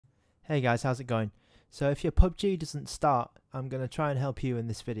Hey guys, how's it going? So if your PUBG doesn't start, I'm going to try and help you in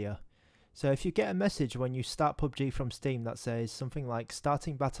this video. So if you get a message when you start PUBG from Steam that says something like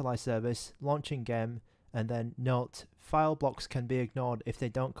starting BattleEye service, launching game, and then note, file blocks can be ignored if they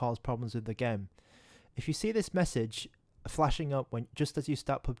don't cause problems with the game. If you see this message flashing up when just as you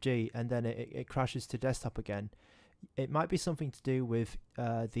start PUBG and then it crashes to desktop again, it might be something to do with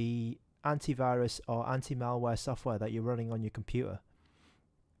the antivirus or anti-malware software that you're running on your computer.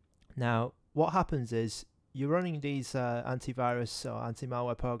 Now, what happens is you're running these antivirus or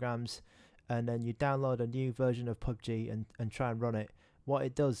anti-malware programs, and then you download a new version of PUBG and try and run it. What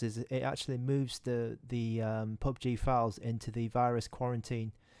it does is it actually moves the PUBG files into the virus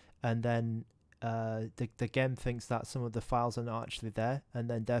quarantine, and then the game thinks that some of the files are not actually there, and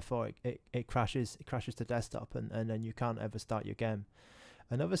then therefore it crashes to desktop, and then you can't ever start your game.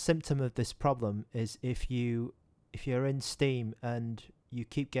 Another symptom of this problem is if you're in Steam and you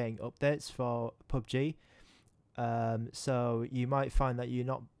keep getting updates for PUBG, so you might find that you're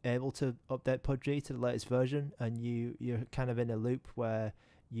not able to update PUBG to the latest version, and you're kind of in a loop where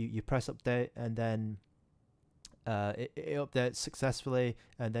you press update and then it updates successfully,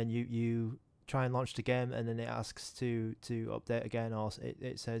 and then you try and launch the game, and then it asks to update again, or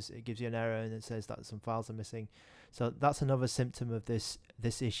it says, it gives you an error and it says that some files are missing. So that's another symptom of this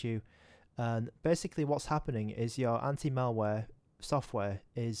issue. And basically what's happening is your anti-malware software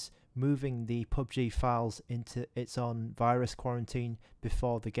is moving the PUBG files into its own virus quarantine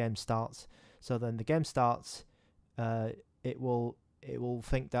before the game starts. So then the game starts, it will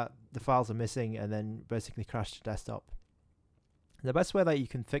think that the files are missing and then basically crash to desktop. The best way that you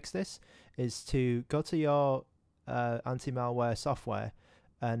can fix this is to go to your anti-malware software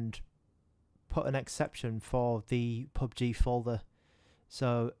and put an exception for the PUBG folder.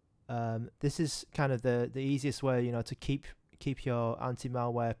 So this is kind of the easiest way, to keep your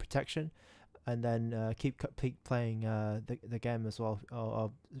anti-malware protection, and then keep playing the game as well,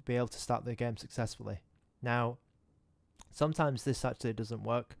 or be able to start the game successfully. Now, sometimes this actually doesn't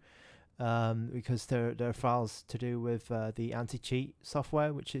work because there are files to do with the anti-cheat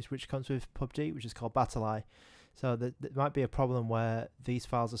software, which comes with PUBG, which is called BattleEye. So there might be a problem where these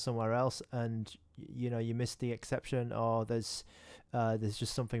files are somewhere else, and you missed the exception, or there's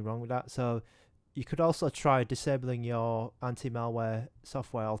just something wrong with that. So you could also try disabling your anti-malware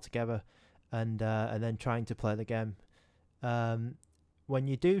software altogether, and then trying to play the game. When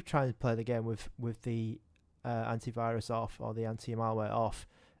you do try and play the game with the antivirus off or the anti-malware off,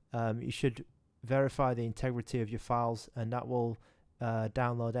 you should verify the integrity of your files, and that will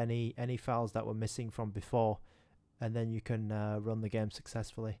download any files that were missing from before, and then you can run the game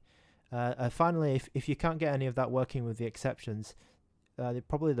successfully. Finally, if you can't get any of that working with the exceptions,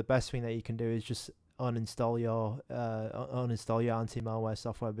 probably the best thing that you can do is just uninstall your anti-malware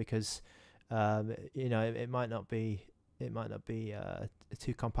software, because it might not be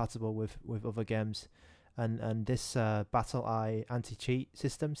too compatible with other games, and this BattleEye anti-cheat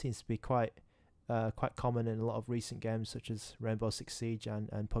system seems to be quite common in a lot of recent games such as Rainbow Six Siege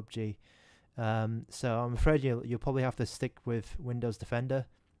and PUBG. So I'm afraid you'll probably have to stick with Windows Defender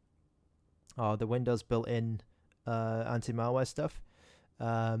or the Windows built-in anti-malware stuff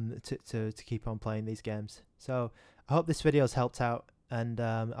to keep on playing these games. So I hope this video has helped out, and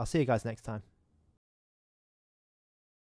I'll see you guys next time.